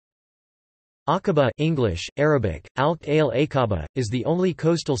Aqaba English, Arabic, Alq al-Aqaba, is the only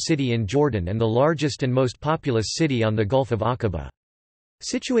coastal city in Jordan and the largest and most populous city on the Gulf of Aqaba.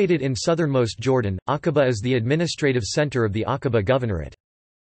 Situated in southernmost Jordan, Aqaba is the administrative center of the Aqaba Governorate.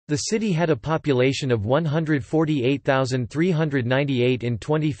 The city had a population of 148,398 in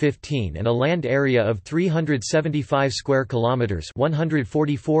 2015 and a land area of 375 square kilometers,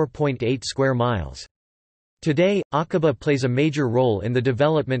 144.8 square miles. Today, Aqaba plays a major role in the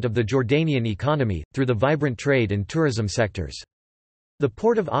development of the Jordanian economy, through the vibrant trade and tourism sectors. The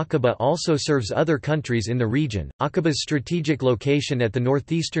port of Aqaba also serves other countries in the region. Aqaba's strategic location at the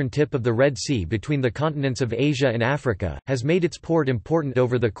northeastern tip of the Red Sea between the continents of Asia and Africa has made its port important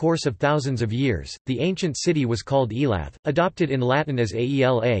over the course of thousands of years. The ancient city was called Elath, adopted in Latin as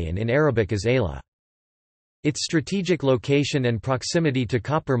Aela and in Arabic as Ayla. Its strategic location and proximity to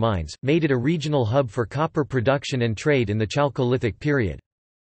copper mines made it a regional hub for copper production and trade in the Chalcolithic period.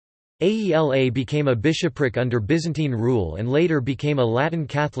 Aela became a bishopric under Byzantine rule and later became a Latin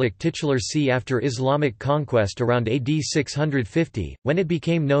Catholic titular see after Islamic conquest around AD 650, when it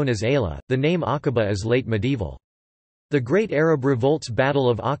became known as Ayla. The name Aqaba is late medieval. The Great Arab Revolt's Battle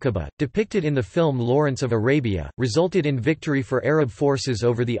of Aqaba, depicted in the film Lawrence of Arabia, resulted in victory for Arab forces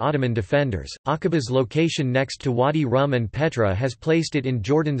over the Ottoman defenders. Aqaba's location next to Wadi Rum and Petra has placed it in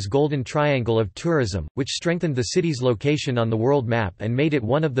Jordan's Golden Triangle of tourism, which strengthened the city's location on the world map and made it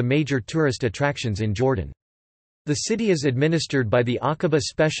one of the major tourist attractions in Jordan. The city is administered by the Aqaba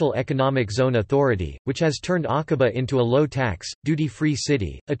Special Economic Zone Authority, which has turned Aqaba into a low-tax, duty-free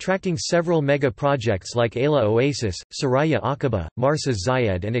city, attracting several mega-projects like Ayla Oasis, Saraya Aqaba, Marsa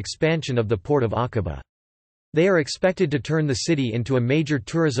Zayed and expansion of the port of Aqaba. They are expected to turn the city into a major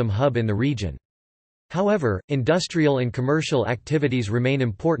tourism hub in the region. However, industrial and commercial activities remain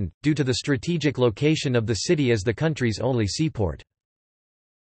important, due to the strategic location of the city as the country's only seaport.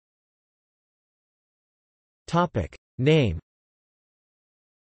 Name.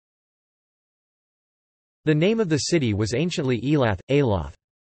 The name of the city was anciently Elath, Aloth.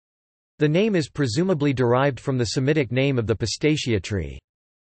 The name is presumably derived from the Semitic name of the pistachia tree.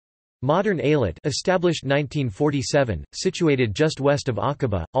 Modern Eilat, established 1947, situated just west of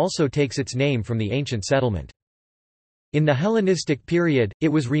Aqaba, also takes its name from the ancient settlement. In the Hellenistic period, it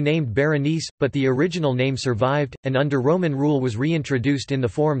was renamed Berenice, but the original name survived, and under Roman rule was reintroduced in the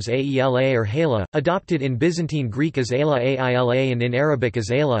forms Aela or Hala, adopted in Byzantine Greek as Ayla Aila and in Arabic as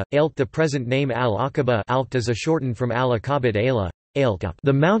Ayla, Ailt. The present name Al-Aqaba is a shortened from Al-Aqabat Ayla,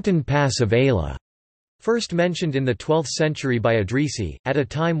 the mountain pass of Ayla. First mentioned in the 12th century by Idrisi, at a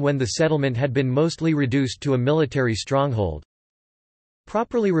time when the settlement had been mostly reduced to a military stronghold.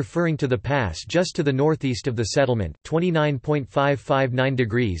 Properly referring to the pass just to the northeast of the settlement, 29.559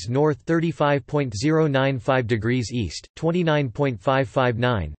 degrees north, 35.095 degrees east,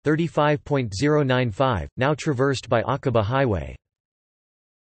 29.559, 35.095, now traversed by Aqaba Highway.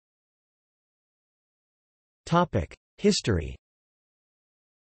 History.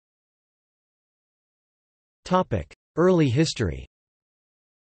 Early history.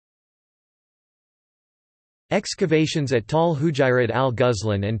 Excavations at Tal Hujairat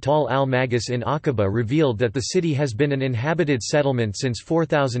al-Ghuzlan and Tal al-Magus in Aqaba revealed that the city has been an inhabited settlement since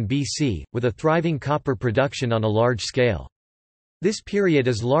 4000 BC, with a thriving copper production on a large scale. This period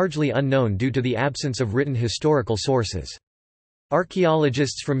is largely unknown due to the absence of written historical sources.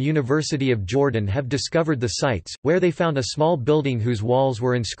 Archaeologists from University of Jordan have discovered the sites, where they found a small building whose walls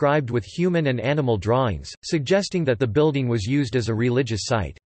were inscribed with human and animal drawings, suggesting that the building was used as a religious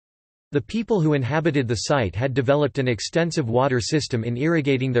site. The people who inhabited the site had developed an extensive water system in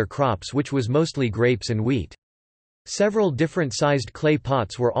irrigating their crops, which was mostly grapes and wheat. Several different sized clay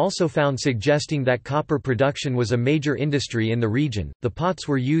pots were also found, suggesting that copper production was a major industry in the region. The pots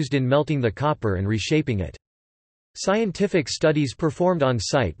were used in melting the copper and reshaping it. Scientific studies performed on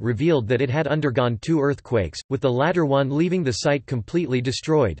site revealed that it had undergone 2 earthquakes, with the latter one leaving the site completely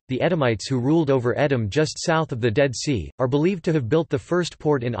destroyed. The Edomites, who ruled over Edom just south of the Dead Sea, are believed to have built the first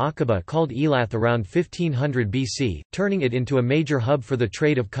port in Aqaba called Elath around 1500 BC, turning it into a major hub for the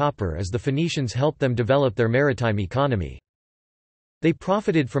trade of copper as the Phoenicians helped them develop their maritime economy. They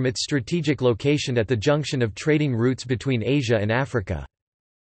profited from its strategic location at the junction of trading routes between Asia and Africa.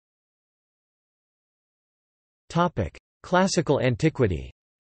 Classical antiquity.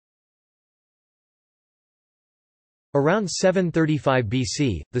 Around 735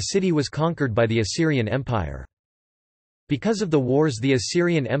 BC, the city was conquered by the Assyrian Empire. Because of the wars the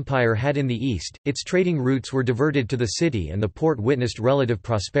Assyrian Empire had in the east, its trading routes were diverted to the city and the port witnessed relative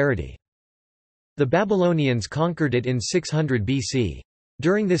prosperity. The Babylonians conquered it in 600 BC.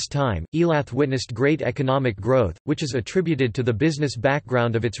 During this time, Elath witnessed great economic growth, which is attributed to the business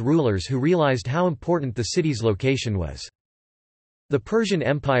background of its rulers who realized how important the city's location was. The Persian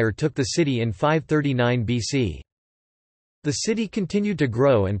Empire took the city in 539 BC. The city continued to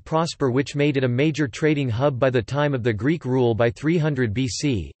grow and prosper, which made it a major trading hub by the time of the Greek rule by 300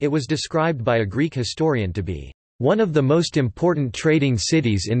 BC. It was described by a Greek historian to be one of the most important trading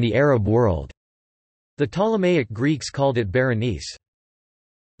cities in the Arab world. The Ptolemaic Greeks called it Berenice.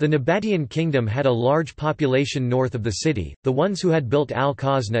 The Nabatean kingdom had a large population north of the city, the ones who had built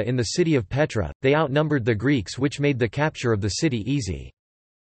Al-Khazna in the city of Petra. They outnumbered the Greeks, which made the capture of the city easy.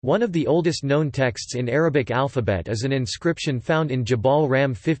 One of the oldest known texts in Arabic alphabet is an inscription found in Jabal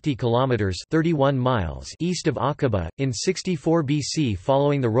Ram 50 kilometers 31 miles east of Aqaba in 64 BC.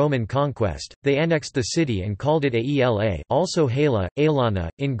 Following the Roman conquest, they annexed the city and called it Aela, also Hala, Aelana,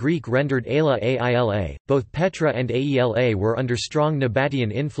 in Greek rendered Ayla Aila. Both Petra and Aela were under strong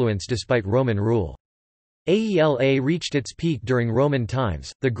Nabatean influence despite Roman rule. Aela reached its peak during Roman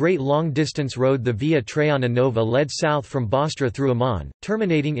times. The great long-distance road, the Via Traiana Nova, led south from Bostra through Amman,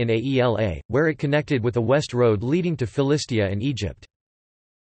 terminating in Aela, where it connected with a west road leading to Philistia and Egypt.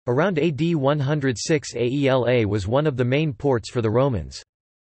 Around AD 106, Aela was one of the main ports for the Romans.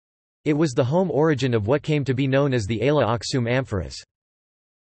 It was the home origin of what came to be known as the Ayla Aksum Amphoras.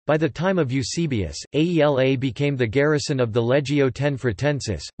 By the time of Eusebius, Aela became the garrison of the Legio X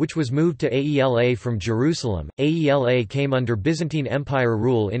Fretensis, which was moved to Aela from Jerusalem. Aela came under Byzantine Empire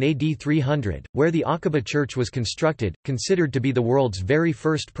rule in AD 300, where the Aqaba church was constructed, considered to be the world's very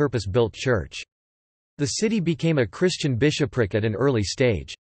first purpose-built church. The city became a Christian bishopric at an early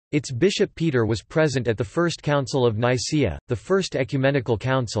stage. Its bishop Peter was present at the First Council of Nicaea, the First Ecumenical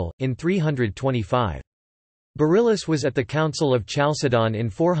Council, in 325. Beryllus was at the Council of Chalcedon in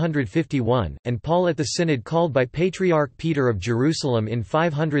 451, and Paul at the synod called by Patriarch Peter of Jerusalem in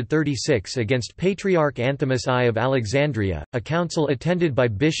 536 against Patriarch Anthimus I of Alexandria, a council attended by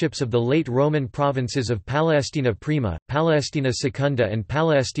bishops of the late Roman provinces of Palestina Prima, Palestina Secunda and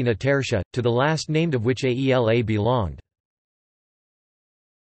Palestina Tertia, to the last named of which Aela belonged.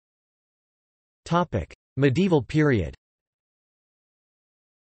 Medieval period.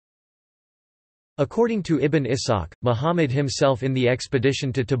 According to Ibn Ishaq, Muhammad himself in the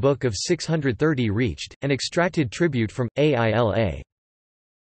expedition to Tabuk of 630 reached, and extracted tribute from, Aila.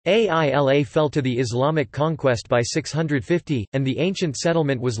 Aila fell to the Islamic conquest by 650, and the ancient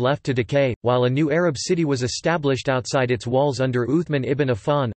settlement was left to decay, while a new Arab city was established outside its walls under Uthman ibn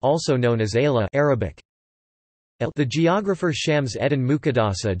Affan, also known as Ayla Arabic. The geographer Shams Eddin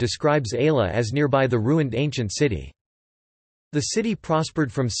Muqaddasi describes Ayla as nearby the ruined ancient city. The city prospered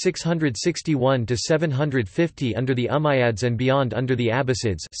from 661 to 750 under the Umayyads and beyond under the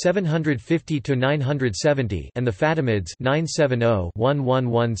Abbasids 750 to 970 and the Fatimids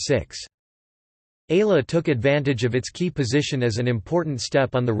 970-1116. Ayla took advantage of its key position as an important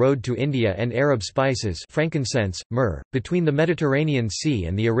step on the road to India and Arab spices, frankincense, myrrh, between the Mediterranean Sea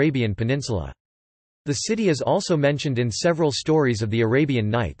and the Arabian Peninsula. The city is also mentioned in several stories of the Arabian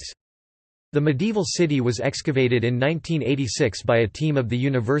Nights. The medieval city was excavated in 1986 by a team of the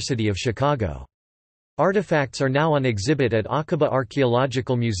University of Chicago. Artifacts are now on exhibit at Aqaba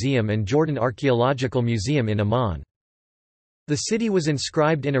Archaeological Museum and Jordan Archaeological Museum in Amman. The city was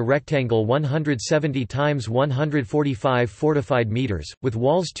inscribed in a rectangle 170 x 145 fortified meters, with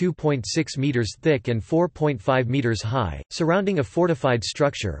walls 2.6 meters thick and 4.5 meters high, surrounding a fortified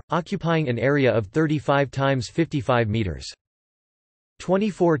structure, occupying an area of 35 x 55 meters.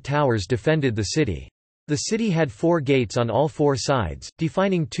 24 towers defended the city. The city had 4 gates on all 4 sides,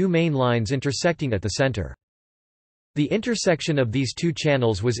 defining 2 main lines intersecting at the center. The intersection of these 2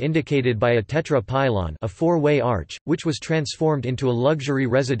 channels was indicated by a tetra pylon, a 4-way arch, which was transformed into a luxury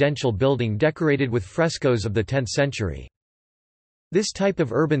residential building decorated with frescoes of the 10th century. This type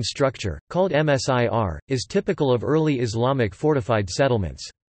of urban structure, called Msir, is typical of early Islamic fortified settlements.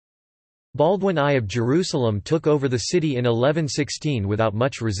 Baldwin I of Jerusalem took over the city in 1116 without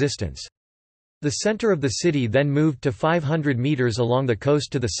much resistance. The center of the city then moved to 500 meters along the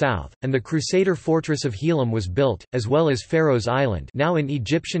coast to the south, and the Crusader fortress of Helam was built, as well as Pharaoh's Island, now in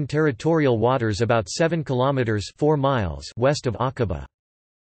Egyptian territorial waters about 7 kilometers 4 miles west of Aqaba.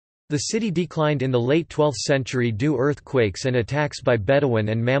 The city declined in the late 12th century due earthquakes and attacks by Bedouin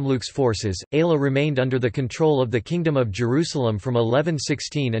and Mamluks forces. Ayla remained under the control of the Kingdom of Jerusalem from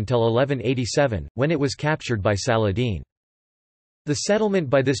 1116 until 1187, when it was captured by Saladin. The settlement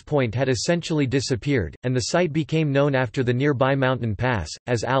by this point had essentially disappeared, and the site became known after the nearby mountain pass,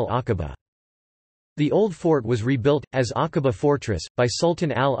 as Al-Aqaba. The old fort was rebuilt, as Aqaba Fortress, by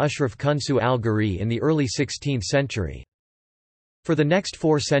Sultan al-Ashraf Kunsu al-Ghuri in the early 16th century. For the next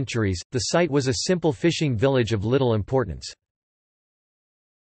 4 centuries, the site was a simple fishing village of little importance.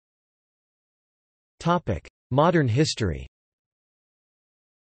 Modern history.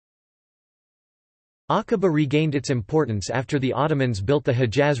 Aqaba regained its importance after the Ottomans built the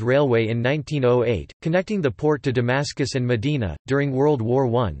Hejaz Railway in 1908, connecting the port to Damascus and Medina. During World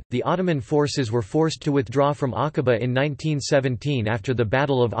War I, the Ottoman forces were forced to withdraw from Aqaba in 1917 after the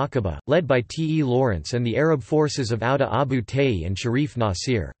Battle of Aqaba, led by T. E. Lawrence and the Arab forces of Auda Abu Tayi and Sharif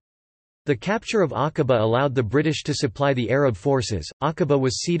Nasir. The capture of Aqaba allowed the British to supply the Arab forces. Aqaba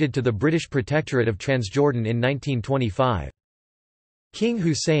was ceded to the British Protectorate of Transjordan in 1925. King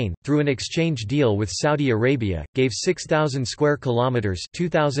Hussein, through an exchange deal with Saudi Arabia, gave 6,000 square kilometers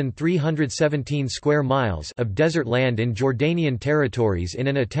 (2,317 square miles) of desert land in Jordanian territories in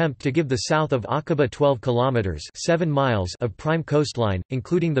an attempt to give the south of Aqaba 12 kilometers (7 miles) of prime coastline,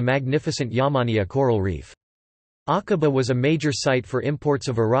 including the magnificent Yamaniya coral reef. Aqaba was a major site for imports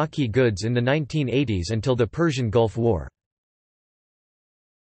of Iraqi goods in the 1980s until the Persian Gulf War.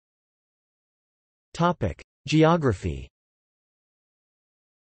 Topic: Geography.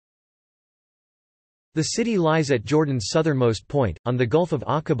 The city lies at Jordan's southernmost point, on the Gulf of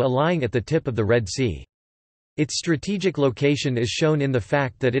Aqaba lying at the tip of the Red Sea. Its strategic location is shown in the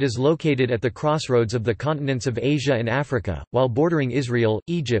fact that it is located at the crossroads of the continents of Asia and Africa, while bordering Israel,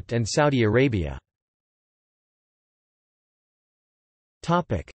 Egypt and Saudi Arabia.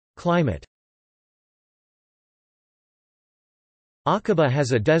 Climate. Aqaba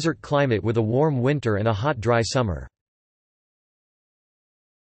has a desert climate with a warm winter and a hot dry summer.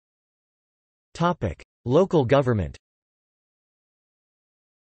 Local government.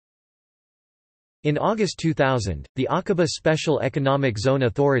 In August 2000, the Aqaba Special Economic Zone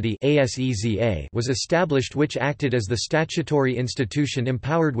Authority was established, which acted as the statutory institution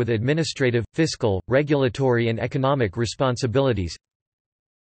empowered with administrative, fiscal, regulatory and economic responsibilities.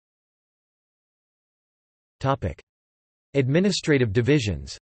 Administrative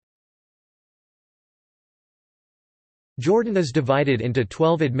divisions. Jordan is divided into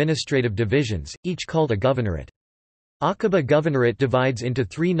 12 administrative divisions, each called a governorate. Aqaba Governorate divides into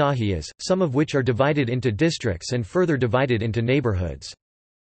 3 nahiyas, some of which are divided into districts and further divided into neighborhoods.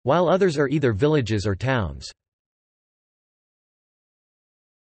 While others are either villages or towns.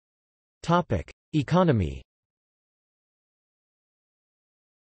 Economy.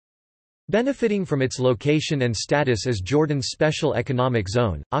 Benefiting from its location and status as Jordan's special economic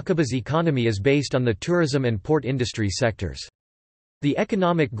zone, Aqaba's economy is based on the tourism and port industry sectors. The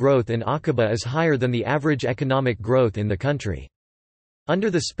economic growth in Aqaba is higher than the average economic growth in the country.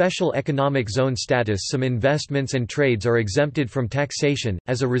 Under the special economic zone status, some investments and trades are exempted from taxation.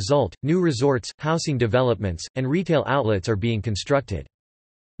 As a result, new resorts, housing developments, and retail outlets are being constructed.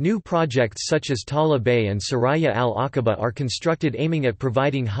 New projects such as Tala Bay and Saraya Al Aqaba are constructed aiming at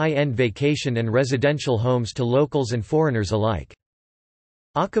providing high-end vacation and residential homes to locals and foreigners alike.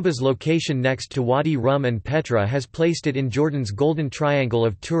 Aqaba's location next to Wadi Rum and Petra has placed it in Jordan's Golden Triangle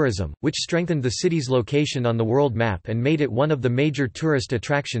of tourism, which strengthened the city's location on the world map and made it one of the major tourist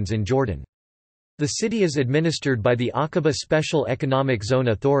attractions in Jordan. The city is administered by the Aqaba Special Economic Zone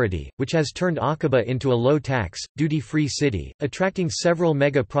Authority, which has turned Aqaba into a low-tax, duty-free city, attracting several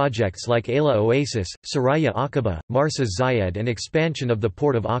mega-projects like Ayla Oasis, Saraya Aqaba, Marsa Zayed and expansion of the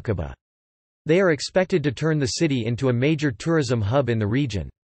port of Aqaba. They are expected to turn the city into a major tourism hub in the region.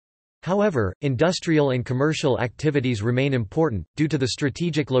 However, industrial and commercial activities remain important, due to the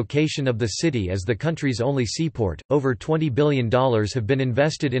strategic location of the city as the country's only seaport. Over $20 billion have been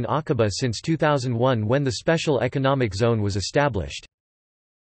invested in Aqaba since 2001 when the Special Economic Zone was established.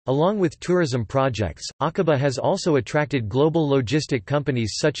 Along with tourism projects, Aqaba has also attracted global logistic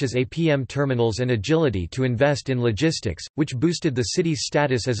companies such as APM Terminals and Agility to invest in logistics, which boosted the city's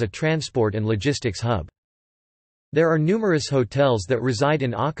status as a transport and logistics hub. There are numerous hotels that reside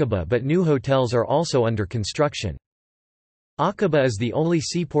in Aqaba, but new hotels are also under construction. Aqaba is the only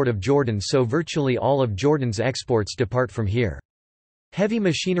seaport of Jordan, so virtually all of Jordan's exports depart from here. Heavy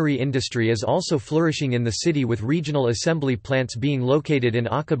machinery industry is also flourishing in the city, with regional assembly plants being located in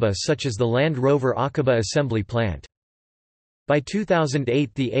Aqaba such as the Land Rover Aqaba Assembly Plant. By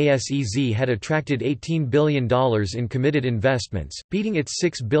 2008 the ASEZ had attracted $18 billion in committed investments, beating its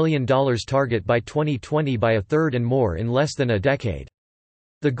 $6 billion target by 2020 by a third and more in less than a decade.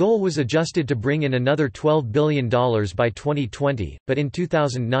 The goal was adjusted to bring in another $12 billion by 2020, but in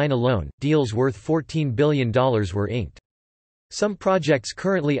 2009 alone, deals worth $14 billion were inked. Some projects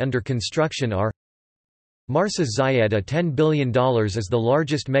currently under construction are Marsa Zayed. A $10 billion is the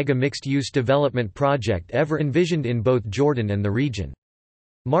largest mega mixed-use development project ever envisioned in both Jordan and the region.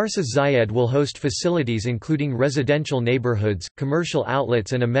 Marsa Zayed will host facilities including residential neighborhoods, commercial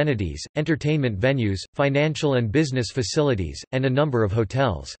outlets and amenities, entertainment venues, financial and business facilities, and a number of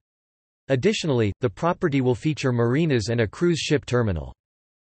hotels. Additionally, the property will feature marinas and a cruise ship terminal.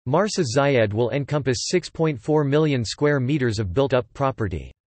 Marsa Zayed will encompass 6.4 million square meters of built-up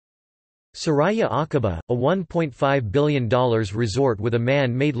property. Soraya Aqaba, a $1.5 billion resort with a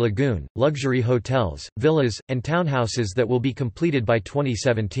man-made lagoon, luxury hotels, villas, and townhouses that will be completed by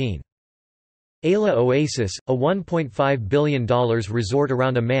 2017. Ayla Oasis, a $1.5 billion resort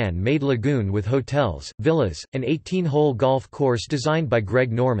around a man-made lagoon with hotels, villas, an 18-hole golf course designed by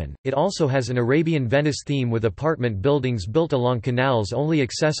Greg Norman. It also has an Arabian Venice theme with apartment buildings built along canals only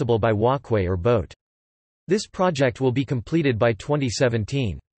accessible by walkway or boat. This project will be completed by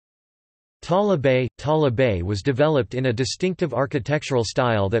 2017. Tala Bay was developed in a distinctive architectural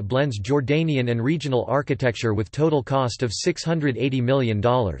style that blends Jordanian and regional architecture with total cost of $680 million.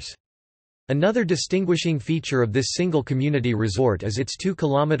 Another distinguishing feature of this single community resort is its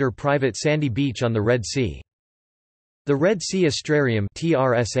 2-kilometer private sandy beach on the Red Sea. The Red Sea Astrarium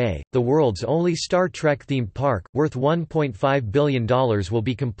 (TRSA), the world's only Star Trek-themed park, worth $1.5 billion, will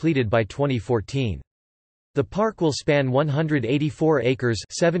be completed by 2014. The park will span 184 acres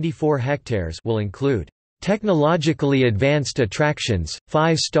 74 hectares will include technologically advanced attractions,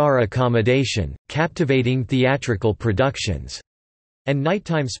 5-star accommodation, captivating theatrical productions, and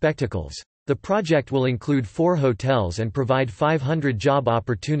nighttime spectacles. The project will include 4 hotels and provide 500 job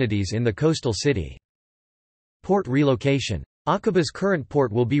opportunities in the coastal city. Port relocation. Aqaba's current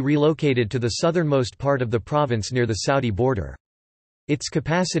port will be relocated to the southernmost part of the province near the Saudi border. Its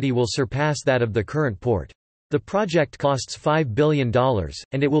capacity will surpass that of the current port. The project costs $5 billion,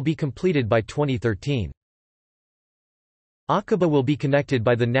 and it will be completed by 2013. Aqaba will be connected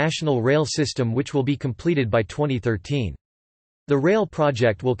by the national rail system, which will be completed by 2013. The rail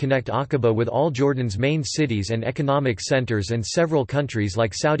project will connect Aqaba with all Jordan's main cities and economic centers and several countries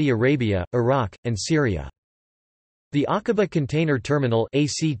like Saudi Arabia, Iraq, and Syria. The Aqaba Container Terminal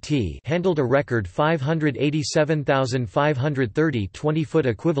 (ACT) handled a record 587,530 20-foot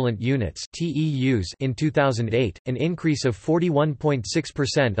equivalent units (TEUs) in 2008, an increase of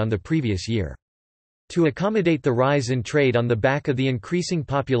 41.6% on the previous year. To accommodate the rise in trade on the back of the increasing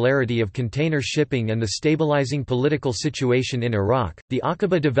popularity of container shipping and the stabilizing political situation in Iraq, the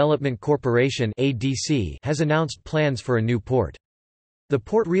Aqaba Development Corporation (ADC) has announced plans for a new port. The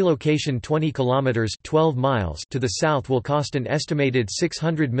port relocation 20 kilometers 12 miles to the south will cost an estimated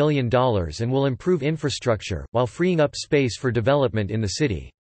 $600 million and will improve infrastructure, while freeing up space for development in the city.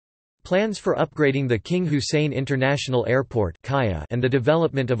 Plans for upgrading the King Hussein International Airport and the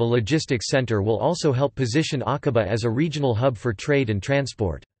development of a logistics center will also help position Aqaba as a regional hub for trade and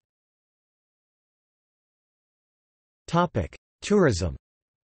transport. Tourism.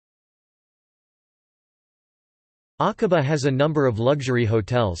 Aqaba has a number of luxury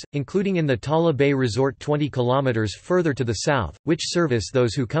hotels, including in the Tala Bay Resort 20 km further to the south, which service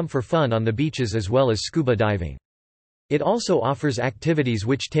those who come for fun on the beaches as well as scuba diving. It also offers activities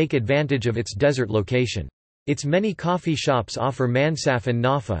which take advantage of its desert location. Its many coffee shops offer mansaf and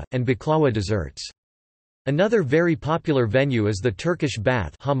nafa, and baklawa desserts. Another very popular venue is the Turkish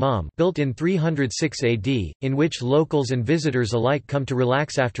bath hammam, built in 306 AD, in which locals and visitors alike come to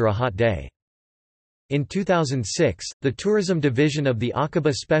relax after a hot day. In 2006, the tourism division of the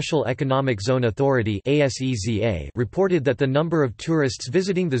Aqaba Special Economic Zone Authority reported that the number of tourists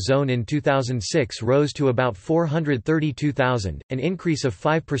visiting the zone in 2006 rose to about 432,000, an increase of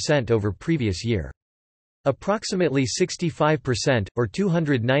 5% over previous year. Approximately 65%, or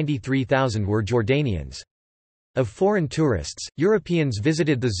 293,000, were Jordanians. Of foreign tourists, Europeans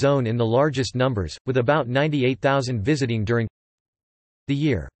visited the zone in the largest numbers, with about 98,000 visiting during the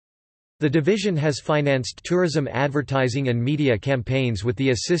year. The division has financed tourism advertising and media campaigns with the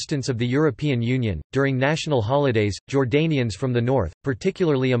assistance of the European Union. During national holidays, Jordanians from the north,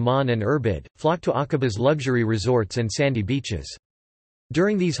 particularly Amman and Irbid, flock to Aqaba's luxury resorts and sandy beaches.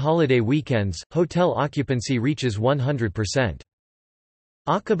 During these holiday weekends, hotel occupancy reaches 100%.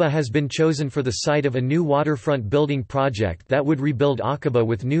 Aqaba has been chosen for the site of a new waterfront building project that would rebuild Aqaba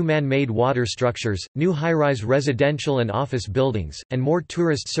with new man-made water structures, new high-rise residential and office buildings, and more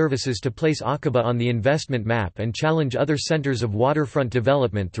tourist services to place Aqaba on the investment map and challenge other centers of waterfront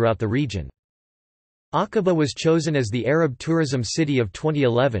development throughout the region. Aqaba was chosen as the Arab Tourism City of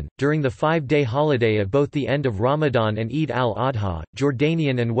 2011. During the 5-day holiday at both the end of Ramadan and Eid al-Adha,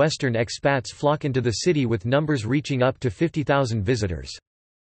 Jordanian and Western expats flock into the city with numbers reaching up to 50,000 visitors.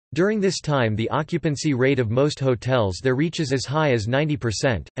 During this time the occupancy rate of most hotels there reaches as high as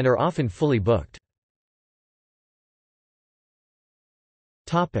 90%, and are often fully booked.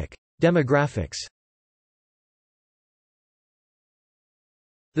 Demographics.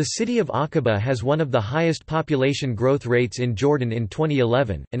 The city of Aqaba has one of the highest population growth rates in Jordan in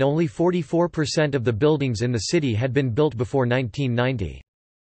 2011, and only 44% of the buildings in the city had been built before 1990.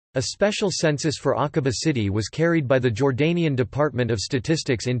 A special census for Aqaba city was carried by the Jordanian Department of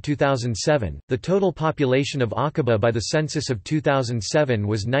Statistics in 2007. The total population of Aqaba by the census of 2007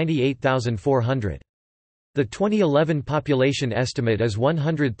 was 98,400. The 2011 population estimate is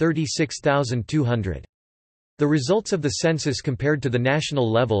 136,200. The results of the census compared to the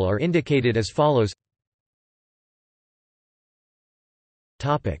national level are indicated as follows.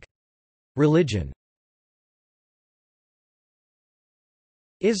 Topic: Religion.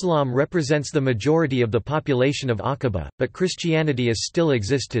 Islam represents the majority of the population of Aqaba, but Christianity still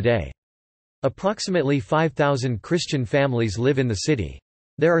exists today. Approximately 5,000 Christian families live in the city.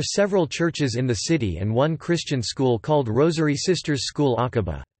 There are several churches in the city and one Christian school called Rosary Sisters School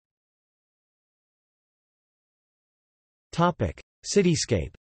Aqaba.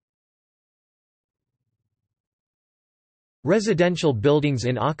 Cityscape. Residential buildings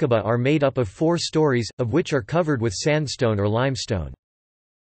in Aqaba are made up of 4 stories, of which are covered with sandstone or limestone.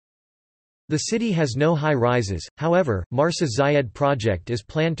 The city has no high-rises, however, Marsa Zayed project is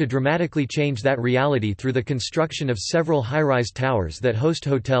planned to dramatically change that reality through the construction of several high-rise towers that host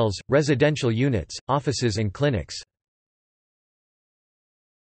hotels, residential units, offices and clinics.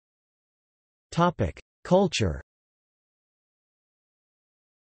 Culture.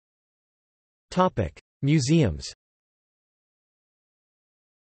 Museums.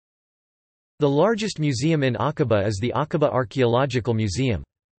 The largest museum in Aqaba is the Aqaba Archaeological Museum.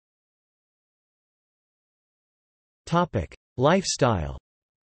 Lifestyle.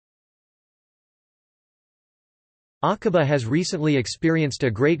 Aqaba has recently experienced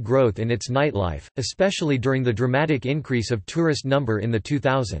a great growth in its nightlife, especially during the dramatic increase of tourist number in the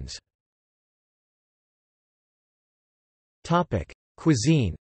 2000s.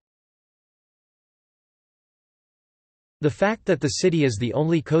 Cuisine. The fact that the city is the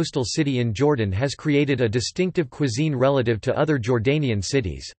only coastal city in Jordan has created a distinctive cuisine relative to other Jordanian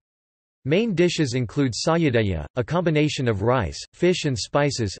cities. Main dishes include sayadiyya, a combination of rice, fish and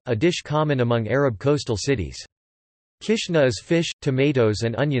spices, a dish common among Arab coastal cities. Kishna is fish, tomatoes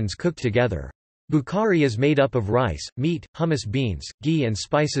and onions cooked together. Bukhari is made up of rice, meat, hummus beans, ghee and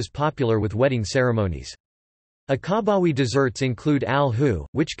spices popular with wedding ceremonies. Aqabawi desserts include al-hu,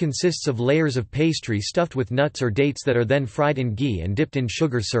 which consists of layers of pastry stuffed with nuts or dates that are then fried in ghee and dipped in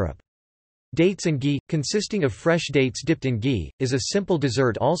sugar syrup. Dates and ghee, consisting of fresh dates dipped in ghee, is a simple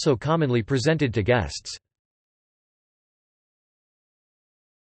dessert also commonly presented to guests.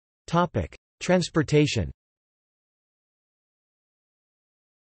 Transportation.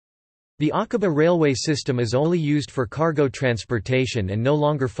 The Aqaba railway system is only used for cargo transportation and no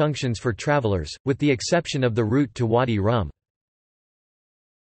longer functions for travelers, with the exception of the route to Wadi Rum.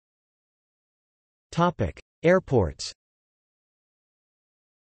 Airports.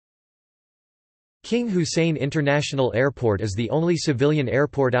 King Hussein International Airport is the only civilian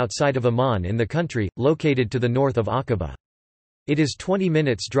airport outside of Amman in the country, located to the north of Aqaba. It is 20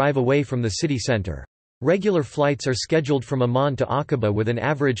 minutes drive away from the city center. Regular flights are scheduled from Amman to Aqaba with an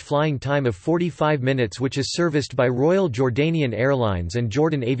average flying time of 45 minutes, which is serviced by Royal Jordanian Airlines and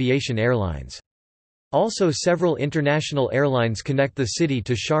Jordan Aviation Airlines. Also several international airlines connect the city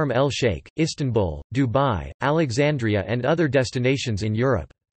to Sharm el-Sheikh, Istanbul, Dubai, Alexandria and other destinations in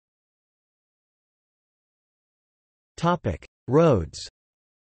Europe. Roads.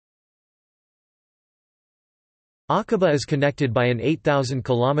 Aqaba is connected by an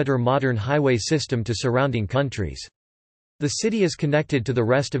 8,000-kilometer modern highway system to surrounding countries. The city is connected to the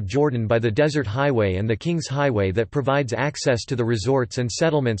rest of Jordan by the Desert Highway and the King's Highway that provides access to the resorts and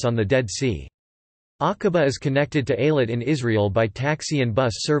settlements on the Dead Sea. Aqaba is connected to Ayla in Israel by taxi and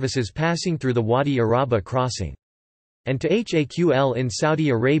bus services passing through the Wadi Araba crossing. And to Haql in Saudi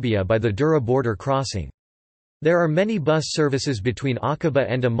Arabia by the Dura border crossing. There are many bus services between Aqaba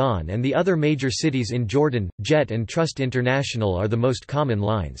and Amman, and the other major cities in Jordan. Jet and Trust International are the most common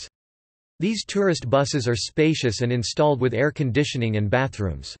lines. These tourist buses are spacious and installed with air conditioning and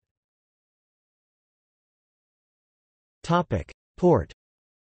bathrooms. Port.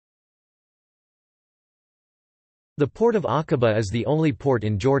 The port of Aqaba is the only port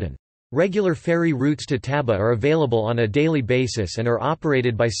in Jordan. Regular ferry routes to Taba are available on a daily basis and are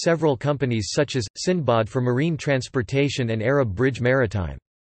operated by several companies such as, Sindbad for marine transportation and Arab Bridge Maritime.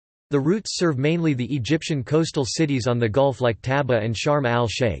 The routes serve mainly the Egyptian coastal cities on the Gulf like Taba and Sharm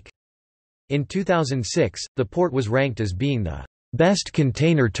el-Sheikh. In 2006, the port was ranked as being the best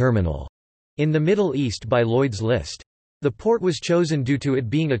container terminal in the Middle East by Lloyd's List. The port was chosen due to it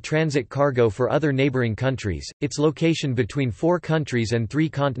being a transit cargo for other neighboring countries, its location between 4 countries and 3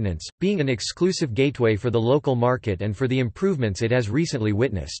 continents, being an exclusive gateway for the local market and for the improvements it has recently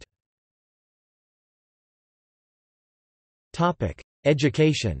witnessed.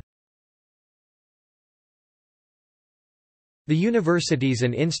 Education. The universities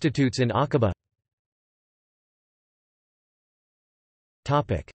and institutes in Aqaba.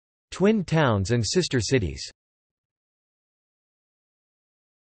 Twin towns and sister cities.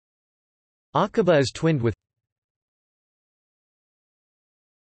 Aqaba is twinned with.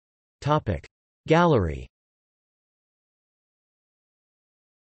 Gallery.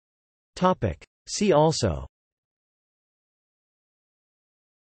 See also: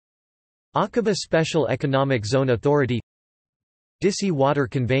 Aqaba Special Economic Zone Authority, Disi Water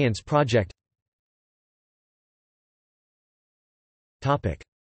Conveyance Project.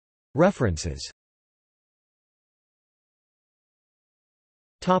 References.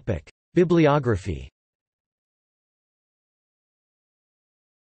 Bibliography.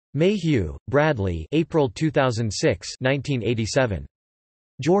 Mayhew, Bradley, April 2006, 1987.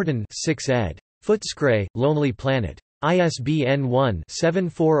 Jordan, 6 ed. Footscray, Lonely Planet. ISBN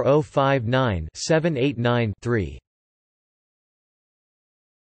 1-74059-789-3.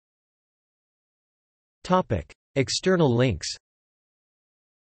 External links.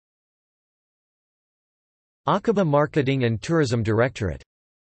 Aqaba Marketing and Tourism Directorate